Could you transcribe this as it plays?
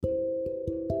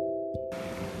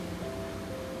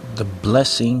The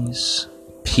blessings,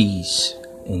 peace,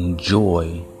 and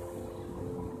joy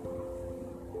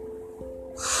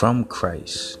from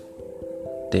Christ,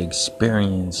 the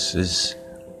experiences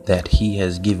that He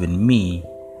has given me,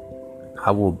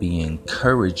 I will be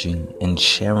encouraging and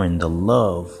sharing the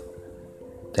love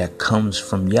that comes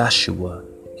from Yahshua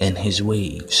and His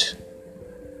ways.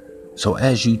 So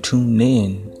as you tune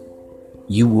in,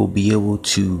 you will be able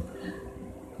to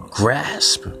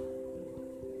grasp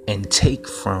and take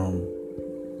from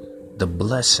the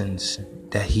blessings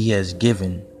that He has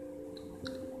given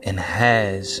and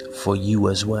has for you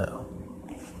as well.